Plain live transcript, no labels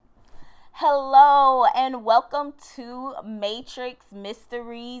and welcome to Matrix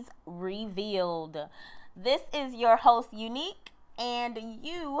Mysteries Revealed. This is your host, Unique, and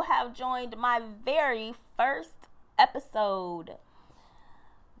you have joined my very first episode.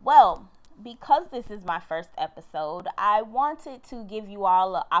 Well, because this is my first episode, I wanted to give you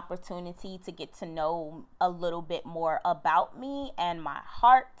all an opportunity to get to know a little bit more about me and my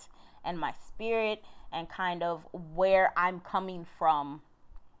heart and my spirit and kind of where I'm coming from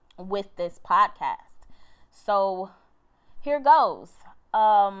with this podcast. So here goes.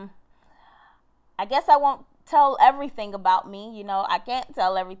 I guess I won't tell everything about me. I can't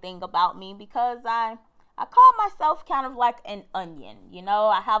tell everything about me because I call myself kind of like an onion.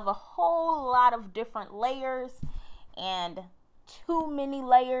 I have a whole lot of different layers and too many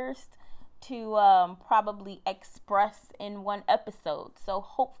layers to probably express in one episode. So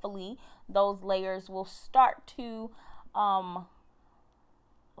hopefully those layers will start to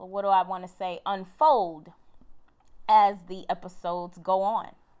unfold as the episodes go on.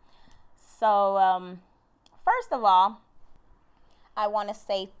 So, first of all, I want to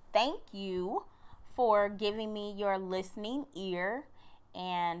say thank you for giving me your listening ear.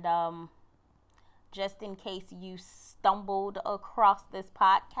 And just in case you stumbled across this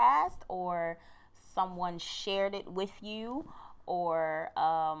podcast or someone shared it with you or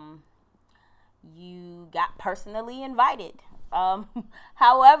you got personally invited.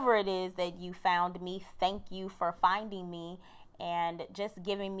 However it is that you found me, thank you for finding me and just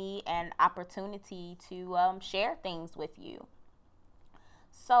giving me an opportunity to share things with you.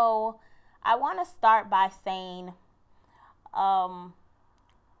 So I want to start by saying I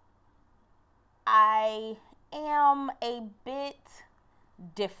am a bit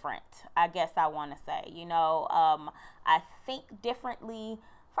different, I guess I want to say. I think differently.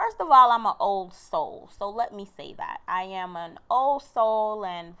 First of all, I'm an old soul. So let me say that. I am an old soul,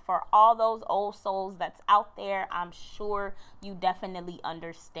 and for all those old souls that's out there, I'm sure you definitely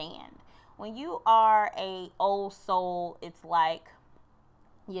understand. When you are a old soul, it's like,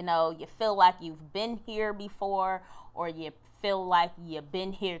 you feel like you've been here before, or you feel like you've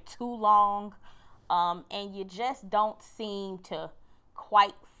been here too long, and you just don't seem to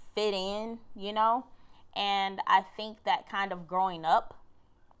quite fit in, And I think that kind of growing up,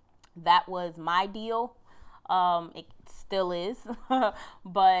 that was my deal. It still is.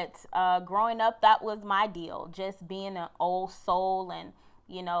 But growing up, that was my deal. Just being an old soul and,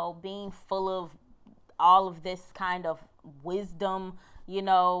 being full of all of this kind of wisdom,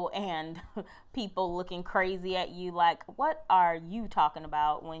 and people looking crazy at you like, what are you talking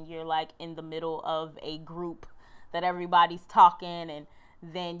about, when you're like in the middle of a group that everybody's talking, and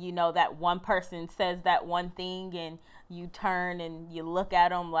then that one person says that one thing and you turn and you look at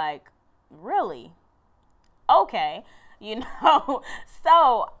them like, really? Okay.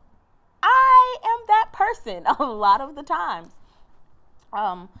 So I am that person a lot of the times. But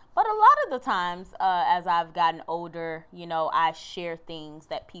a lot of the times, as I've gotten older, I share things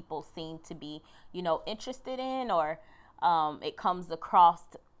that people seem to be, interested in, or it comes across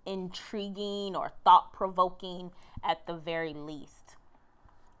intriguing or thought provoking at the very least.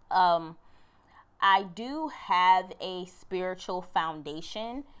 I do have a spiritual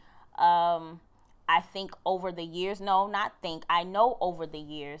foundation. I think over the years, no, not think, I know over the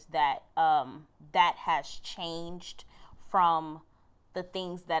years that that has changed from the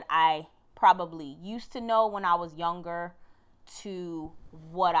things that I probably used to know when I was younger to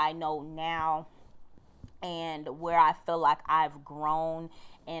what I know now, and where I feel like I've grown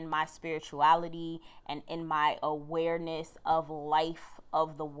in my spirituality and in my awareness of life,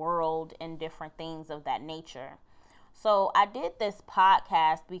 of the world, and different things of that nature. So I did this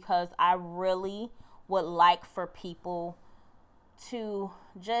podcast because I really would like for people to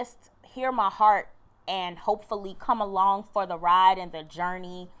just hear my heart and hopefully come along for the ride and the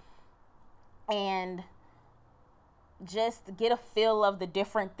journey, and just get a feel of the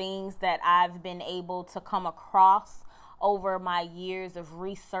different things that I've been able to come across over my years of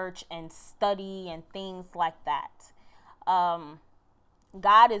research and study and things like that.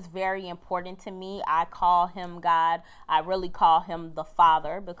 God is very important to me. I call him God. I really call him the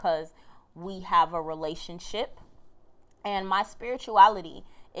Father because we have a relationship. And my spirituality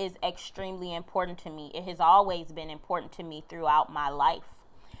is extremely important to me. It has always been important to me throughout my life.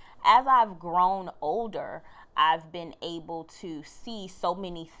 As I've grown older, I've been able to see so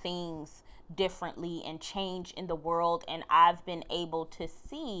many things differently and change in the world. And I've been able to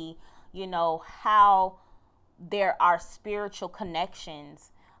see, how there are spiritual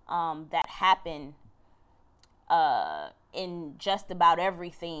connections that happen in just about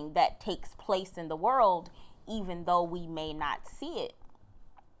everything that takes place in the world, even though we may not see it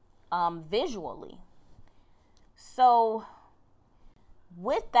visually. So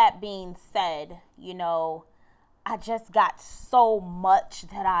with that being said, I just got so much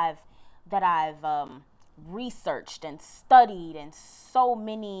that I've researched and studied, and so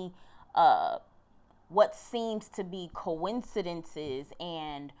many what seems to be coincidences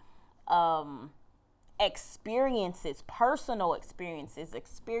and um, experiences, personal experiences,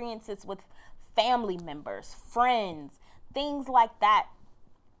 experiences with family members, friends, things like that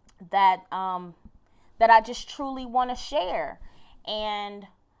that that I just truly want to share. And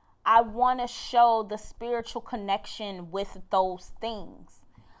I want to show the spiritual connection with those things.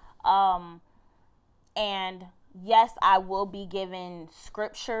 Um, and yes, I will be given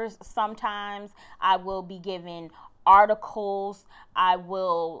scriptures sometimes. I will be given articles. I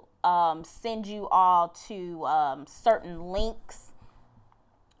will send you all to certain links.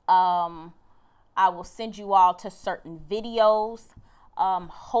 Um, I will send you all to certain videos.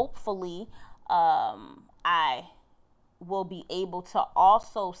 Hopefully, I will be able to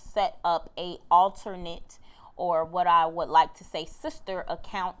also set up a alternate, or what I would like to say, sister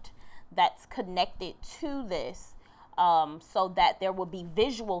account that's connected to this, so that there will be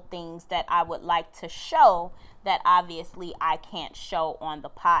visual things that I would like to show that obviously I can't show on the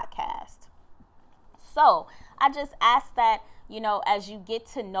podcast. So I just ask that, as you get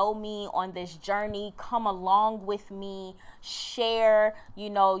to know me on this journey, come along with me, share,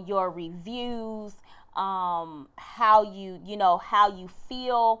 your reviews, how you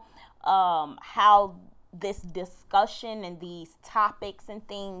feel, how this discussion and these topics and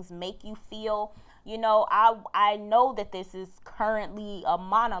things make you feel. I know that this is currently a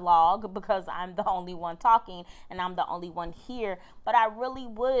monologue because I'm the only one talking and I'm the only one here, but I really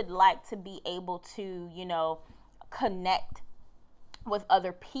would like to be able to, connect with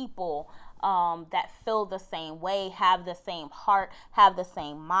other people that feel the same way, have the same heart, have the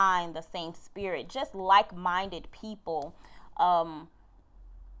same mind, the same spirit, just like-minded people,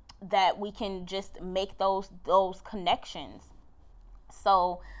 that we can just make those connections.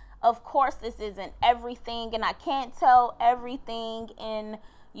 So, of course, this isn't everything, and I can't tell everything in,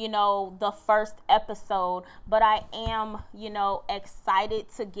 the first episode, but I am, excited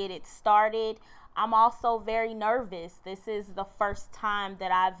to get it started. I'm also very nervous. This is the first time that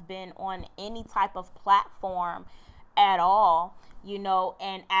I've been on any type of platform at all,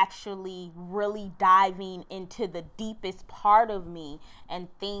 and actually really diving into the deepest part of me and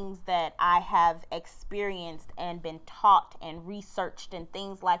things that I have experienced and been taught and researched and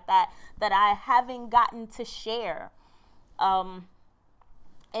things like that I haven't gotten to share. Um,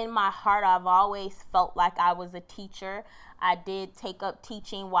 in my heart, I've always felt like I was a teacher. I did take up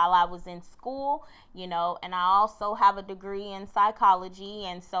teaching while I was in school, and I also have a degree in psychology,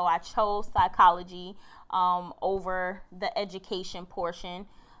 and so I chose psychology over the education portion.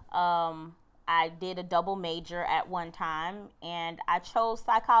 I did a double major at one time, and I chose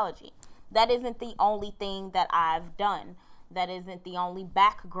psychology. That isn't the only thing that I've done. That isn't the only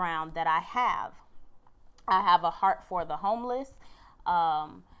background that I have. I have a heart for the homeless.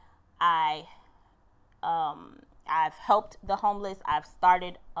 Um, I I've helped the homeless. I've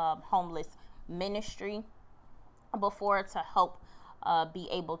started homeless ministry before to help be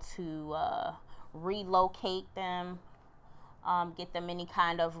able to relocate them, get them any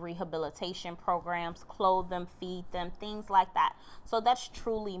kind of rehabilitation programs, clothe them, feed them, things like that. So that's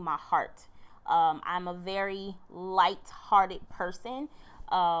truly my heart. I'm a very light-hearted person.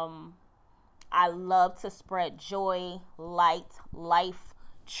 Um, I love to spread joy, light, life,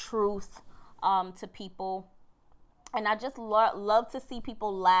 truth to people. And I just love to see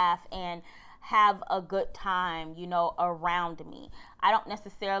people laugh and have a good time, around me. I don't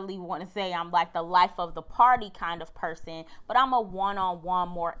necessarily want to say I'm like the life of the party kind of person, but I'm a one-on-one,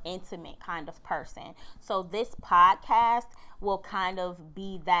 more intimate kind of person. So this podcast will kind of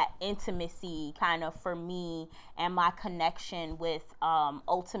be that intimacy kind of for me and my connection with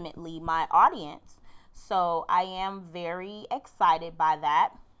ultimately my audience. So I am very excited by that.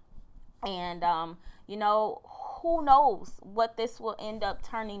 And who knows what this will end up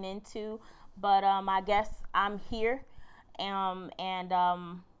turning into, but I guess I'm here, and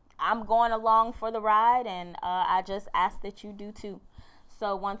I'm going along for the ride, and I just ask that you do too.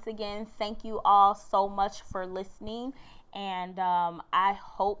 So once again, thank you all so much for listening, and I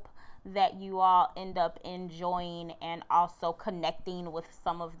hope that you all end up enjoying and also connecting with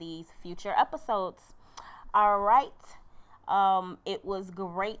some of these future episodes. All right. It was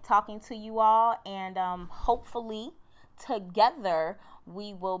great talking to you all, and hopefully together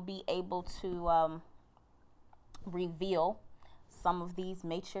we will be able to reveal some of these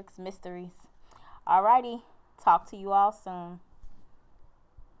Matrix mysteries. Alrighty, talk to you all soon.